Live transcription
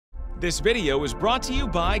This video is brought to you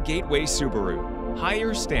by Gateway Subaru.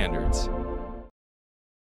 Higher standards.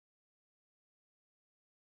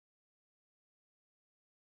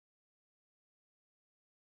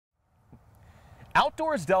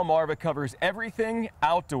 Outdoors Delmarva covers everything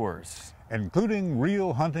outdoors, including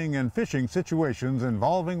real hunting and fishing situations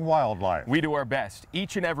involving wildlife. We do our best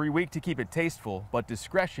each and every week to keep it tasteful, but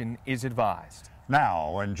discretion is advised.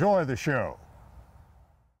 Now, enjoy the show.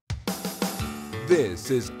 This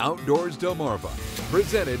is Outdoors Delmarva,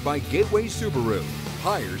 presented by Gateway Subaru.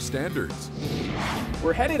 Higher standards.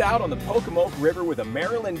 We're headed out on the Pocomoke River with a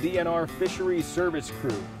Maryland DNR Fisheries Service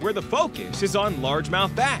crew, where the focus is on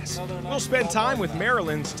largemouth bass. We'll spend time with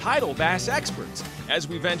Maryland's tidal bass experts as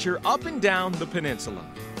we venture up and down the peninsula.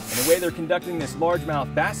 And the way they're conducting this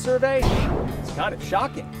largemouth bass survey, it's kind of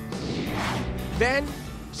shocking. Then,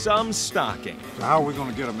 some stocking. So how are we going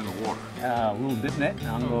to get them in the water? We'll dip net.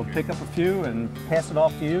 I'm going to pick up a few and pass it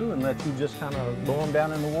off to you and let you just kind of lower them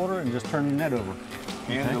down in the water and just turn your net over.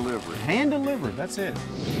 Hand delivery. Hand delivered, that's it.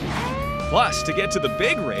 Plus, to get to the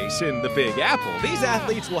big race in the Big Apple, these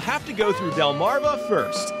athletes will have to go through Delmarva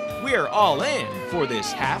first. We're all in for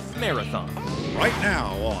this half marathon. Right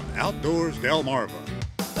now on Outdoors Delmarva.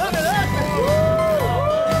 Look at that!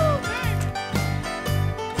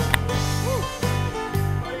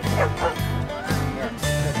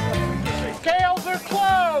 Scales are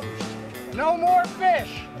closed! No more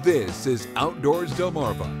fish! This is Outdoors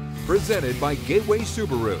Delmarva, presented by Gateway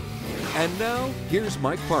Subaru. And now, here's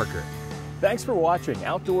Mike Parker. Thanks for watching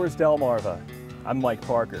Outdoors Delmarva. I'm Mike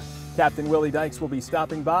Parker. Captain Willie Dykes will be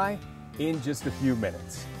stopping by in just a few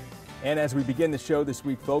minutes. And as we begin the show this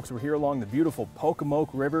week, folks, we're here along the beautiful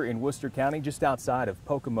Pocomoke River in Worcester County, just outside of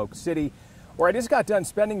Pocomoke City, where I just got done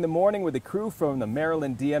spending the morning with a crew from the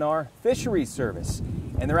Maryland DNR Fisheries Service.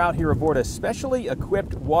 And they're out here aboard a specially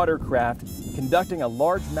equipped watercraft conducting a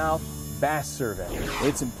largemouth bass survey.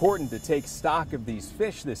 It's important to take stock of these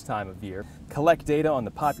fish this time of year, collect data on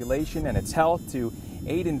the population and its health to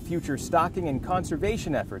aid in future stocking and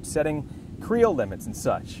conservation efforts, setting creel limits and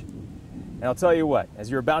such. And I'll tell you what,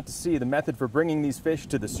 as you're about to see, the method for bringing these fish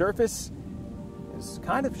to the surface is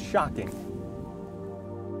kind of shocking.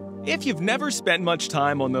 If you've never spent much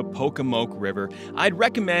time on the Pocomoke River, I'd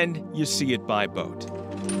recommend you see it by boat.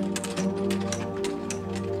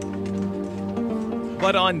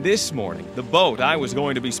 But on this morning, the boat I was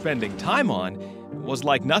going to be spending time on was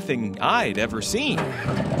like nothing I'd ever seen.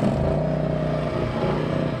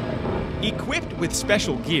 Equipped with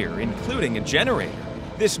special gear, including a generator,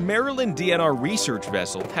 this Maryland DNR research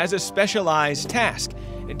vessel has a specialized task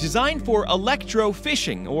designed for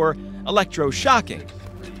electro-fishing or electroshocking.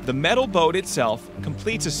 The metal boat itself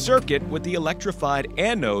completes a circuit with the electrified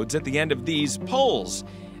anodes at the end of these poles,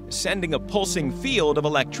 sending a pulsing field of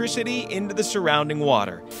electricity into the surrounding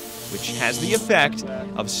water, which has the effect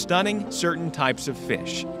of stunning certain types of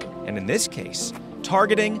fish, and in this case,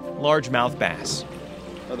 targeting largemouth bass.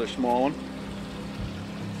 Another small one.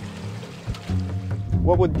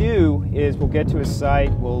 What we'll do is we'll get to a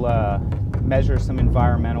site, we'll measure some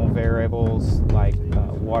environmental variables like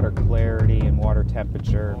water clarity and water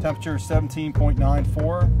temperature. Temperature is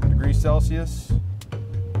 17.94 degrees Celsius.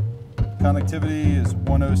 Conductivity is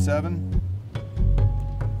 107.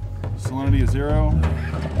 Salinity is 0.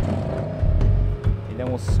 And then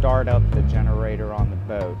we'll start up the generator on the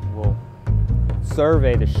boat. We'll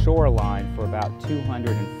survey the shoreline for about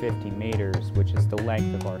 250 meters, which is the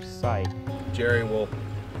length of our site. Jerry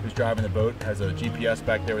who's driving the boat, has a GPS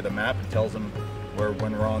back there with a map and tells him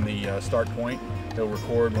when we're on the start point. He'll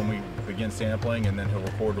record when we begin sampling, and then he'll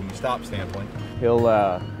record when we stop sampling. He'll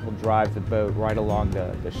drive the boat right along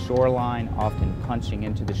the shoreline, often punching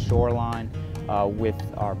into the shoreline with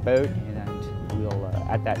our boat, and we'll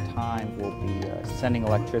at that time we'll be sending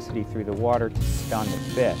electricity through the water to stun the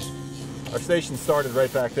fish. Our station started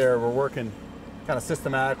right back there. We're working kind of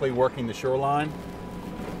systematically working the shoreline.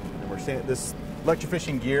 And we're seeing this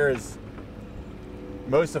electrofishing gear is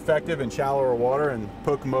most effective in shallower water, and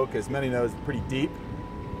Pocomoke, as many know, is pretty deep.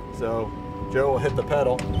 So Joe will hit the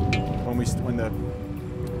pedal when the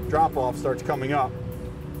drop-off starts coming up.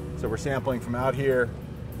 So we're sampling from out here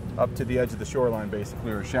up to the edge of the shoreline,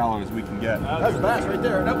 basically, or as shallow as we can get. That's a bass right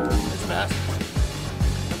there. Nope, it's a bass.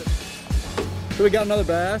 So we got another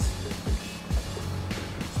bass,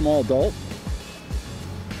 small adult.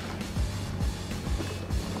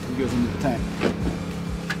 He goes into the tank.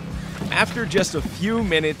 After just a few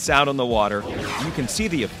minutes out on the water, you can see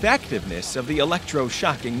the effectiveness of the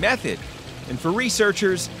electroshocking method. And for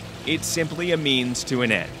researchers, it's simply a means to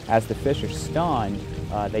an end. As the fish are stunned,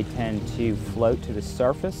 they tend to float to the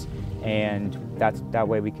surface and that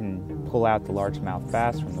way we can pull out the largemouth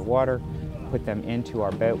bass from the water, put them into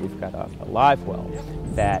our boat. We've got a live well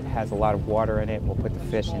that has a lot of water in it. We'll put the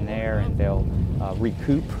fish in there and they'll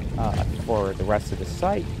recoup for the rest of the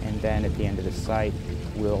sight, and then at the end of the sight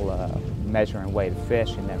we'll measure and weigh the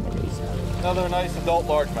fish and then release them. Another nice adult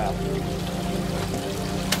largemouth.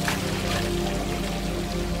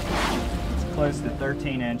 It's close to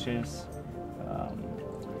 13 inches.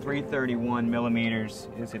 331 millimeters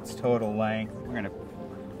is its total length. We're going to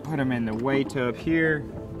put them in the weigh tub here,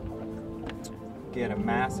 get a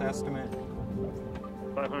mass estimate.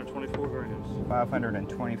 524 grams.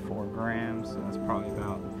 524 grams, so that's probably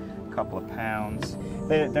about a couple of pounds.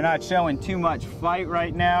 They're not showing too much fight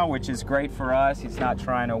right now, which is great for us. He's not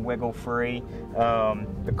trying to wiggle free.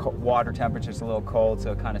 The water temperature's a little cold,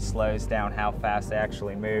 so it kind of slows down how fast they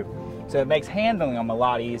actually move. So it makes handling them a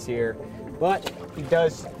lot easier, but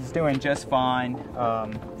he's doing just fine,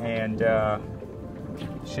 and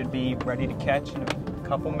should be ready to catch in a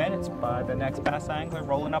couple minutes by the next bass angler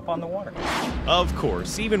rolling up on the water. Of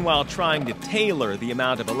course, even while trying to tailor the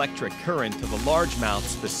amount of electric current to the largemouth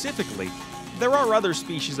specifically, there are other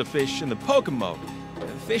species of fish in the Pocomoke,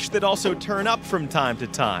 fish that also turn up from time to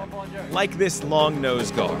time, like this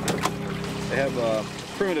long-nosed gar. They have a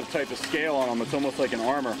primitive type of scale on them. It's almost like an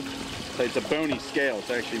armor. It's a bony scale.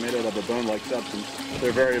 It's actually made out of a bone-like substance.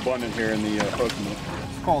 They're very abundant here in the Pocomoke.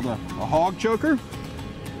 It's called a hog choker.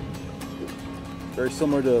 Very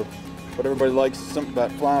similar to what everybody likes, something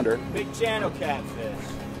about flounder. Big channel catfish.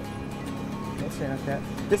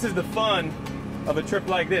 This is the fun of a trip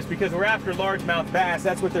like this, because we're after largemouth bass.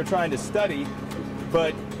 That's what they're trying to study.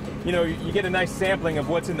 But, you know, you get a nice sampling of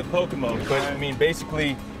what's in the Pocomoke. But, I mean,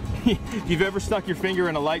 basically, if you've ever stuck your finger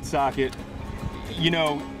in a light socket, you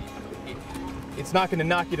know, it's not going to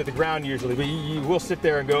knock you to the ground usually, but you will sit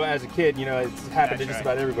there and go, as a kid, you know, it's happened to just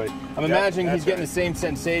about everybody. I'm imagining he's getting the same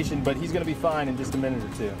sensation, but he's going to be fine in just a minute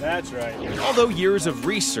or two. That's right. Although years of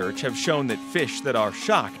research have shown that fish that are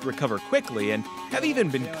shocked recover quickly and have even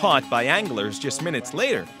been caught by anglers just minutes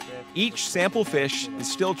later, each sample fish is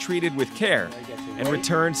still treated with care and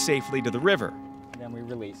returned safely to the river. Then we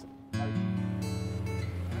release it.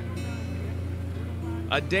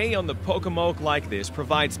 A day on the Pocomoke like this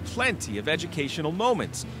provides plenty of educational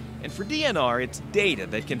moments. And for DNR, it's data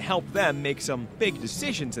that can help them make some big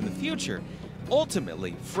decisions in the future,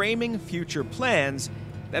 ultimately framing future plans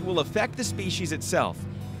that will affect the species itself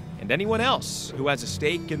and anyone else who has a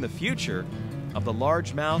stake in the future of the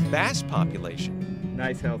largemouth bass population.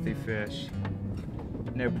 Nice healthy fish.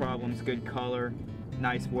 No problems, good color,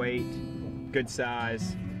 nice weight, good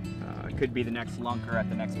size. Could be the next lunker at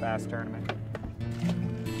the next bass tournament.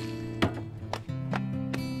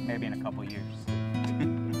 Maybe in a couple years.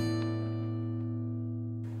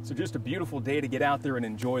 So just a beautiful day to get out there and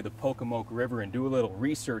enjoy the Pocomoke River and do a little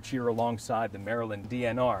research here alongside the Maryland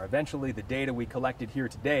DNR. Eventually, the data we collected here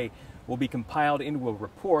today will be compiled into a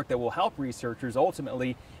report that will help researchers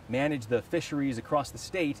ultimately manage the fisheries across the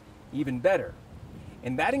state even better.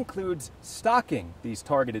 And that includes stocking these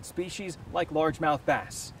targeted species like largemouth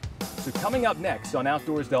bass. So coming up next on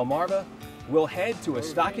Outdoors Delmarva, we'll head to a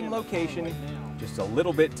stocking location just a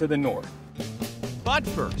little bit to the north. But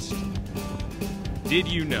first, did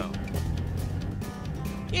you know?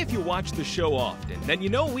 If you watch the show often, then you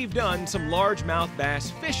know we've done some largemouth bass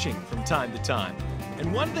fishing from time to time.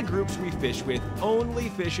 And one of the groups we fish with only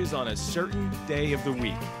fishes on a certain day of the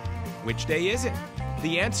week. Which day is it?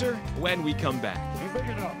 The answer when we come back.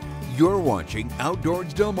 You're watching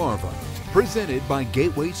Outdoors Delmarva, presented by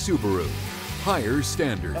Gateway Subaru. Higher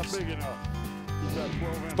standards.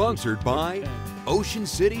 Sponsored by Ocean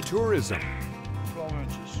City Tourism,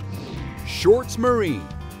 Shorts Marine,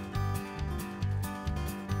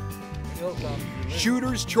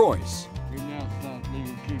 Shooter's Choice,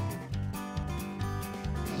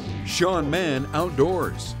 Sean Mann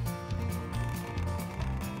Outdoors,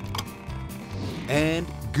 and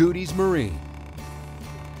Goody's Marine.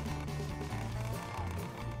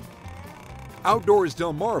 Outdoors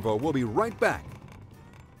Delmarva will be right back.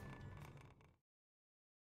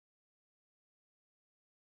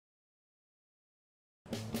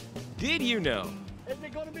 Did you know? Is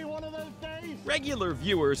it going to be one of those days? Regular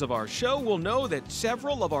viewers of our show will know that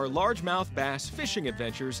several of our largemouth bass fishing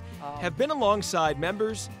adventures have been alongside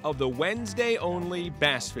members of the Wednesday-only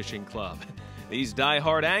Bass Fishing Club. These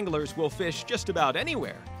die-hard anglers will fish just about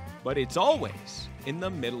anywhere, but it's always in the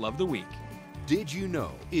middle of the week. Did You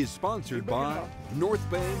Know is sponsored by North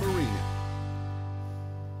Bay Marina.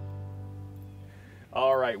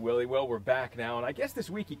 All right, Willie, well, we're back now, and I guess this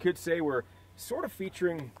week you could say we're sort of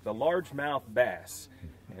featuring the largemouth bass.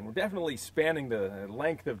 And we're definitely spanning the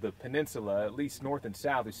length of the peninsula, at least north and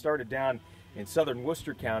south. We started down in southern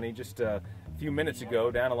Worcester County just a few minutes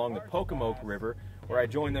ago, down along the Pocomoke River, where I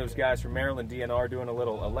joined those guys from Maryland DNR doing a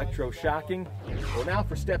little electroshocking. Well, now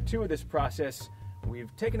for step 2 of this process,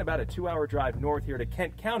 we've taken about a 2-hour drive north here to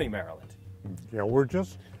Kent County, Maryland. Yeah, we're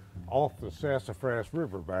just off the Sassafras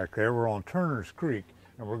River back there. We're on Turner's Creek,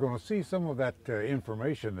 and we're going to see some of that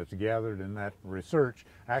information that's gathered in that research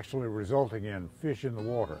actually resulting in fish in the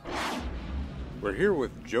water. We're here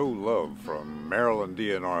with Joe Love from Maryland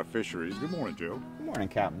DNR Fisheries. Good morning, Joe. Good morning,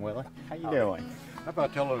 Captain Willie. How you doing? How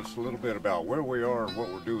about telling us a little bit about where we are and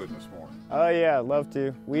what we're doing this morning? Oh yeah, I'd love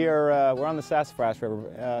to. We're on the Sassafras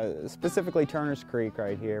River, specifically Turner's Creek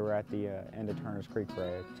right here. We're at the end of Turner's Creek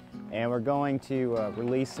Road, and we're going to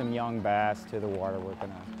release some young bass to the water. We're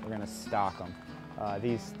gonna stock them.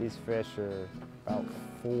 These fish are about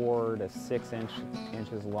 4 to 6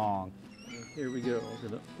 inches long. Here we go. We're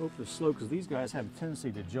going to open the slope because these guys have a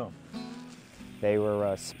tendency to jump. They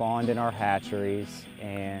were spawned in our hatcheries,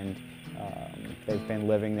 and they've been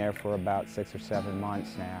living there for about 6 or 7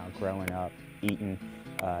 months now, growing up, eating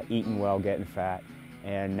well, getting fat.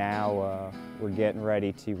 And now we're getting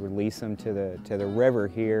ready to release them to the river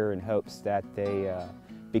here in hopes that they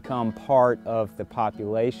become part of the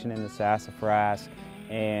population in the sassafras,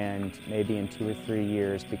 and maybe in 2 or 3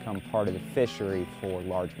 years become part of the fishery for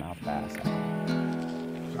largemouth bass.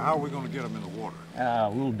 So how are we going to get them in the water? A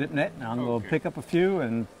little dip net, and I'm going to pick up a few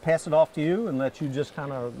and pass it off to you and let you just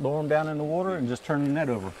kind of lower them down in the water and just turn the net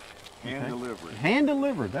over. Hand delivery. Hand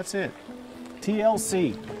delivered, that's it.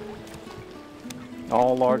 TLC.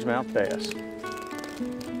 All largemouth bass.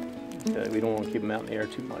 We don't want to keep them out in the air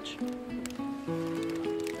too much.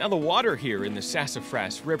 Now the water here in the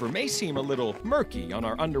Sassafras River may seem a little murky on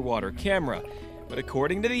our underwater camera, but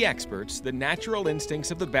according to the experts, the natural instincts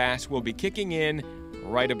of the bass will be kicking in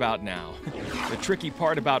right about now. The tricky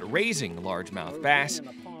part about raising largemouth bass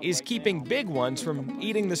is keeping big ones from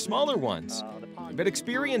eating the smaller ones. But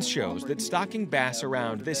experience shows that stocking bass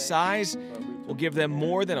around this size will give them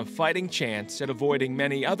more than a fighting chance at avoiding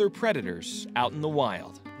many other predators out in the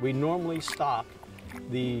wild. We normally stock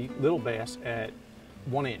the little bass at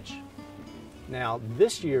 1 inch. Now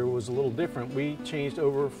this year was a little different. We changed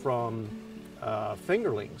over from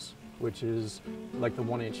fingerlings, which is like the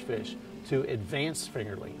 1 inch fish, to advanced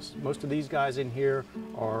fingerlings. Most of these guys in here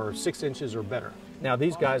are 6 inches or better. Now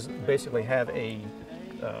these guys basically have a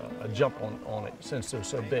jump on it since they're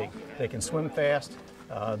so big. They can swim fast.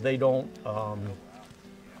 They don't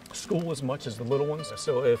school as much as the little ones.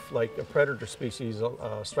 So if like a predator species,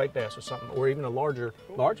 striped bass or something, or even a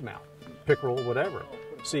largemouth, pickerel, whatever,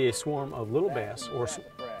 see a swarm of little bass or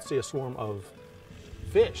see a swarm of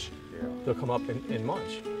fish, they'll come up and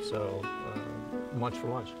munch. So munch for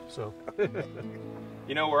lunch. So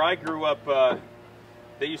You know, where I grew up,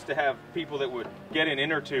 they used to have people that would get in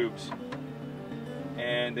inner tubes,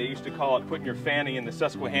 and they used to call it putting your fanny in the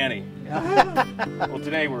Susquehanny. Well,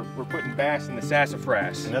 today we're putting bass in the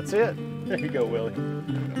sassafras. and that's it. There you go, Willie.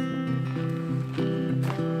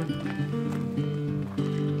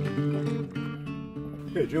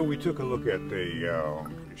 Hey, Joe, we took a look at the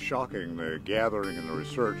gathering and the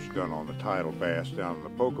research done on the tidal bass down in the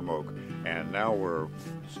Pocomoke, and now we're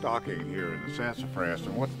stocking here in the sassafras.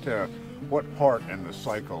 And what part in the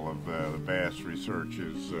cycle of the bass research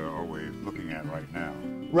are we looking at right now?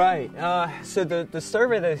 Right. So the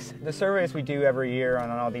surveys we do every year on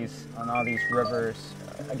all these rivers,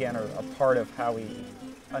 again, are a part of how we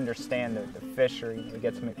understand the fishery. We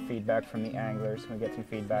get some feedback from the anglers, we get some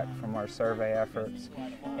feedback from our survey efforts,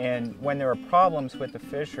 and when there are problems with the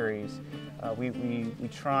fisheries, we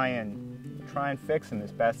try and fix them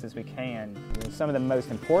as best as we can. Some of the most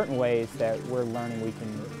important ways that we're learning we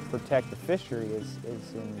can protect the fishery is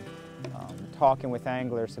in talking with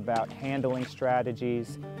anglers about handling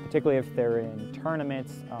strategies, particularly if they're in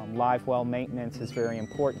tournaments. Live well maintenance is very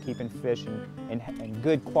important. Keeping fish in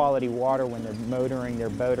good quality water when they're motoring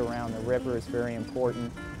their boat around the river is very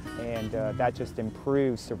important, and that just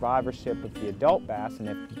improves survivorship of the adult bass, and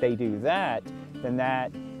if they do that, then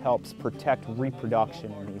that helps protect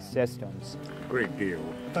reproduction in these systems. Great deal.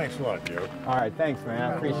 Thanks a lot, Joe. All right, thanks, man.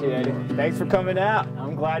 I appreciate it. Thanks for coming out.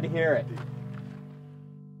 I'm glad to hear it.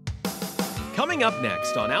 Coming up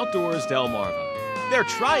next on Outdoors Delmarva, they're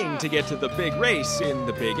trying to get to the big race in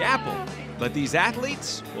the Big Apple, but these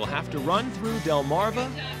athletes will have to run through Delmarva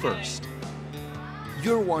first.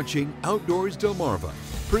 You're watching Outdoors Delmarva,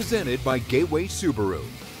 presented by Gateway Subaru.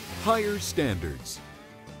 Higher standards.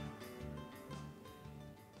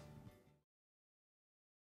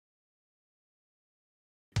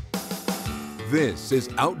 This is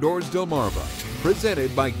Outdoors Delmarva,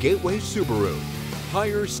 presented by Gateway Subaru.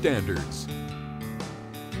 Higher standards.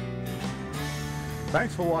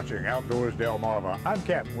 Thanks for watching Outdoors Delmarva. I'm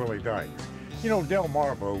Captain Willie Dykes. You know,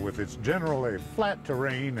 Delmarva, with its generally flat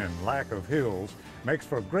terrain and lack of hills, makes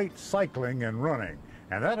for great cycling and running,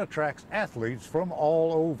 and that attracts athletes from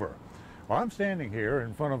all over. Well, I'm standing here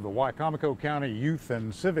in front of the Wicomico County Youth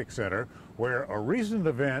and Civic Center, where a recent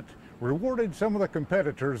event rewarded some of the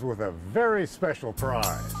competitors with a very special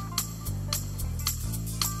prize.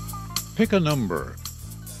 Pick a number.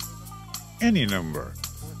 Any number.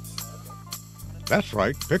 That's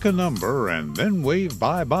right, pick a number and then wave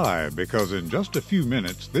bye-bye, because in just a few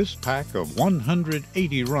minutes, this pack of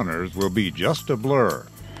 180 runners will be just a blur.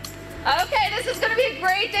 Okay, this is going to be a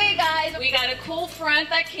great day, guys. We got a cool front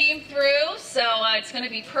that came through, so it's going to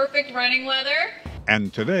be perfect running weather.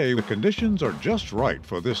 And today, the conditions are just right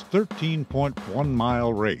for this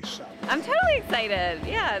 13.1-mile race. I'm totally excited.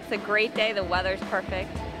 Yeah, it's a great day. The weather's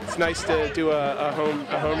perfect. It's nice to do a home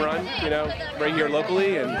run, you know, right here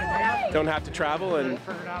locally, and don't have to travel and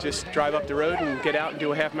just drive up the road and get out and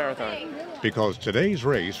do a half marathon. Because today's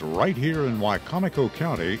race right here in Wicomico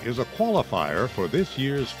County is a qualifier for this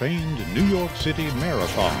year's famed New York City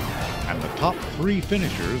Marathon, and the top 3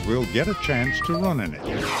 finishers will get a chance to run in it.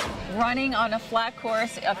 Running on a flat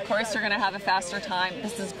course, of course, you're going to have a faster time.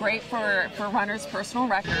 This is great for runners' personal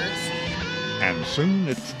records. And soon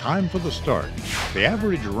it's time for the start. The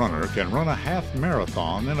average runner can run a half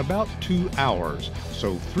marathon in about 2 hours,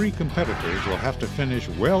 so 3 competitors will have to finish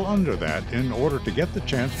well under that in order to get the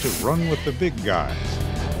chance to run with the big guys.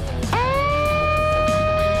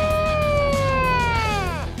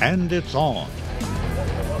 And it's on.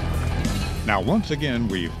 Now, once again,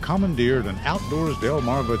 we've commandeered an Outdoors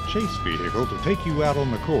Delmarva chase vehicle to take you out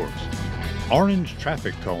on the course. Orange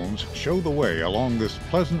traffic cones show the way along this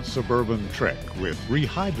pleasant suburban trek with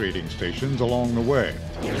rehydrating stations along the way.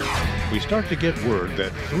 We start to get word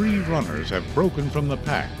that 3 runners have broken from the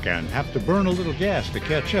pack and have to burn a little gas to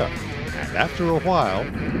catch up. And after a while...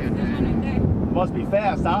 Must be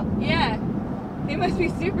fast, huh? Yeah, they must be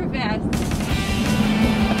super fast.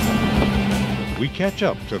 we catch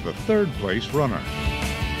up to the 3rd place runner.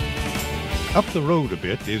 Up the road a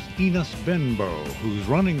bit is Enos Benbow, who's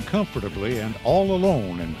running comfortably and all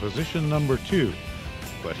alone in position number 2.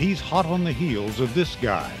 But he's hot on the heels of this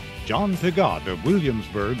guy, John Pigot of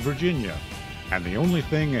Williamsburg, Virginia. And the only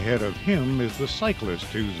thing ahead of him is the cyclist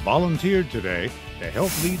who's volunteered today to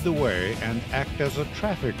help lead the way and act as a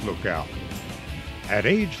traffic lookout. At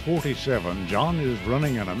age 47, John is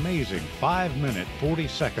running an amazing 5-minute,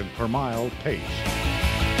 40-second per mile pace.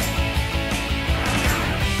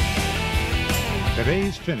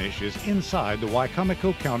 Today's finish is inside the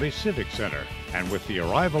Wicomico County Civic Center, and with the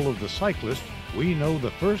arrival of the cyclist, we know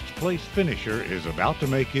the first place finisher is about to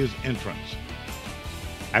make his entrance.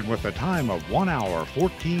 And with a time of 1 hour,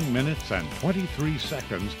 14 minutes, and 23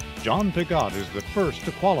 seconds, John Pigot is the first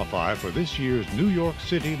to qualify for this year's New York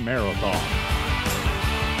City Marathon.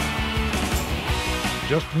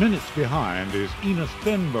 Just minutes behind is Enos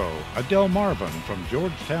Benbow, a Delmarvan from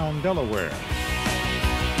Georgetown, Delaware.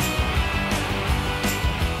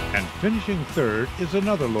 And finishing 3rd is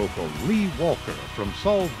another local, Lee Walker from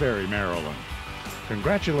Salisbury, Maryland.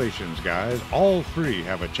 Congratulations, guys. All 3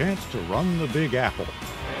 have a chance to run the Big Apple.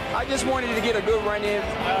 I just wanted to get a good run in.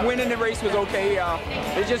 Winning the race was okay.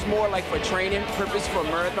 It's just more like for training purpose for a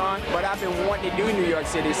marathon. But I've been wanting to do New York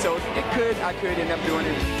City, so I could end up doing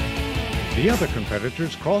it. The other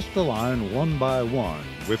competitors crossed the line one by one,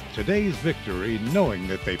 with today's victory knowing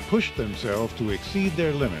that they pushed themselves to exceed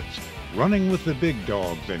their limits, running with the big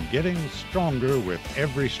dogs and getting stronger with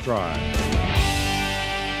every stride.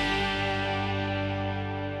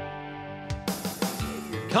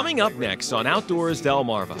 Coming up next on Outdoors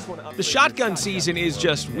Delmarva, the shotgun season is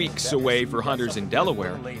just weeks away for hunters in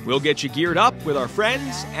Delaware. We'll get you geared up with our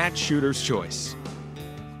friends at Shooter's Choice.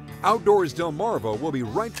 Outdoors Delmarva will be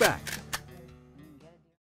right back.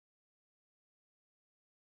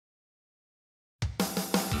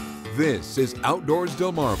 This is Outdoors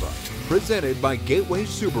Delmarva, presented by Gateway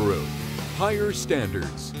Subaru. Higher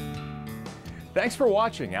standards. Thanks for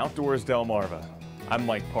watching Outdoors Delmarva. I'm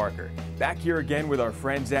Mike Parker, back here again with our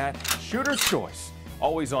friends at Shooter's Choice.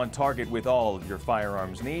 Always on target with all of your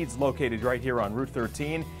firearms needs, located right here on Route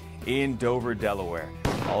 13 in Dover, Delaware.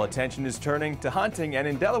 All attention is turning to hunting, and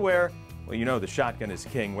in Delaware, well, you know the shotgun is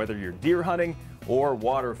king, whether you're deer hunting or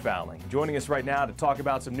waterfowling. Joining us right now to talk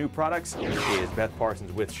about some new products is Beth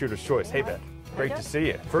Parsons with Shooter's Choice. Hey, Beth. Great to see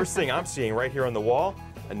you. First thing I'm seeing right here on the wall,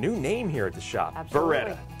 a new name here at the shop. Absolutely.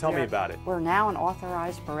 Beretta. Tell me about it. We're now an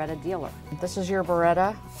authorized Beretta dealer. This is your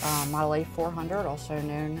Beretta Model A400, also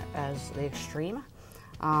known as the Extreme.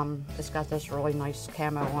 It's got this really nice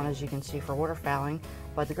camo on, as you can see, for waterfowling.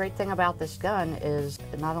 But the great thing about this gun is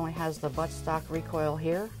it not only has the buttstock recoil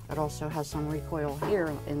here, it also has some recoil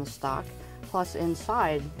here in the stock, plus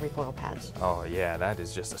inside recoil pads. Oh yeah, that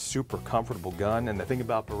is just a super comfortable gun. And the thing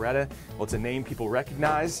about Beretta, well, it's a name people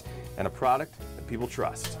recognize and a product that people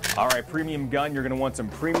trust. All right, premium gun, you're gonna want some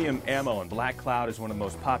premium ammo, and Black Cloud is one of the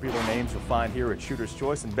most popular names you'll find here at Shooter's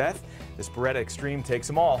Choice. And Beth, this Beretta Extreme takes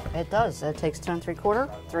them all. It does. It takes 2 3/4,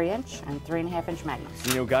 3-inch, and 3.5-inch magnums.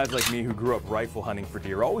 You know, guys like me who grew up rifle hunting for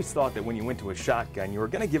deer always thought that when you went to a shotgun, you were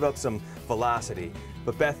gonna give up some velocity.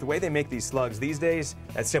 But Beth, the way they make these slugs these days,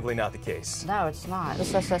 that's simply not the case. No, it's not.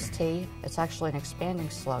 This SST, it's actually an expanding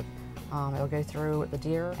slug. It'll go through the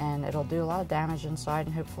deer and it'll do a lot of damage inside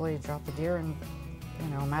and hopefully drop the deer in,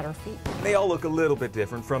 a matter of feet. They all look a little bit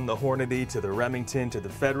different, from the Hornady to the Remington to the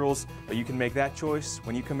Federals, but you can make that choice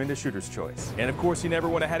when you come into Shooter's Choice. And of course, you never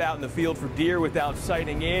want to head out in the field for deer without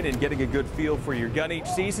sighting in and getting a good feel for your gun each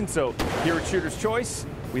season. So here at Shooter's Choice,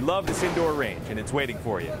 we love this indoor range, and it's waiting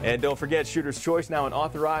for you. And don't forget, Shooter's Choice, now an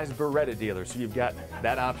authorized Beretta dealer, so you've got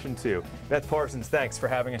that option too. Beth Parsons, thanks for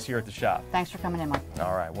having us here at the shop. Thanks for coming in, Mike.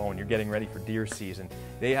 All right, well, when you're getting ready for deer season,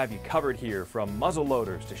 they have you covered here, from muzzle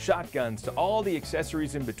loaders to shotguns to all the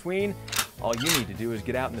accessories in between. All you need to do is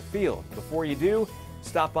get out in the field. Before you do,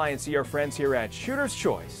 stop by and see our friends here at Shooter's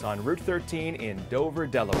Choice on Route 13 in Dover,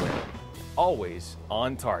 Delaware. Always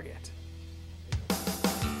on target.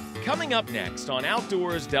 Coming up next on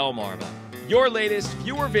Outdoors Delmarva, your latest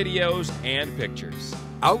viewer videos and pictures.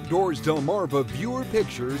 Outdoors Delmarva viewer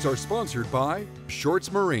pictures are sponsored by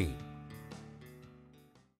Shorts Marine.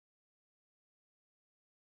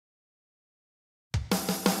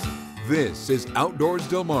 This is Outdoors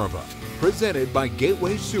Delmarva, presented by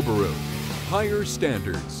Gateway Subaru. Higher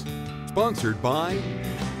standards. Sponsored by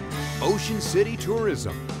Ocean City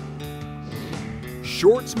Tourism,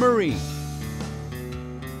 Shorts Marine,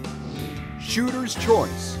 Shooter's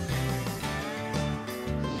Choice,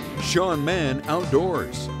 Sean Mann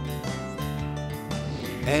Outdoors,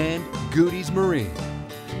 and Goody's Marine.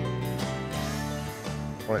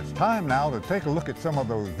 Well, it's time now to take a look at some of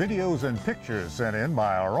those videos and pictures sent in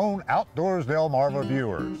by our own Outdoors Delmarva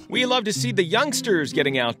viewers. We love to see the youngsters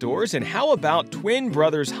getting outdoors, and how about twin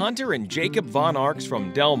brothers Hunter and Jacob Von Arx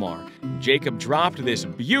from Delmar? Jacob dropped this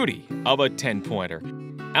beauty of a 10-pointer.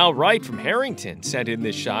 Al Wright from Harrington sent in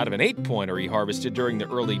this shot of an 8-pointer he harvested during the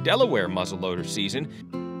early Delaware muzzleloader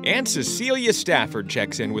season. And Cecilia Stafford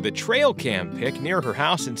checks in with a trail cam pic near her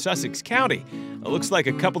house in Sussex County. It looks like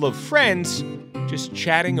a couple of friends just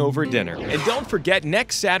chatting over dinner. And don't forget,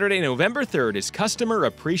 next Saturday, November 3rd, is Customer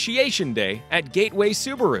Appreciation Day at Gateway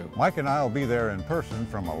Subaru. Mike and I will be there in person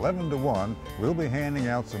from 11 to 1. We'll be handing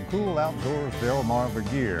out some cool Outdoors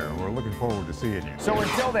Delmarva gear. We're looking forward to seeing you. So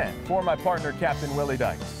until then, for my partner, Captain Willie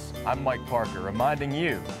Dykes, I'm Mike Parker, reminding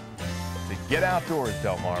you to get outdoors,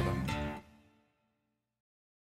 Delmarva.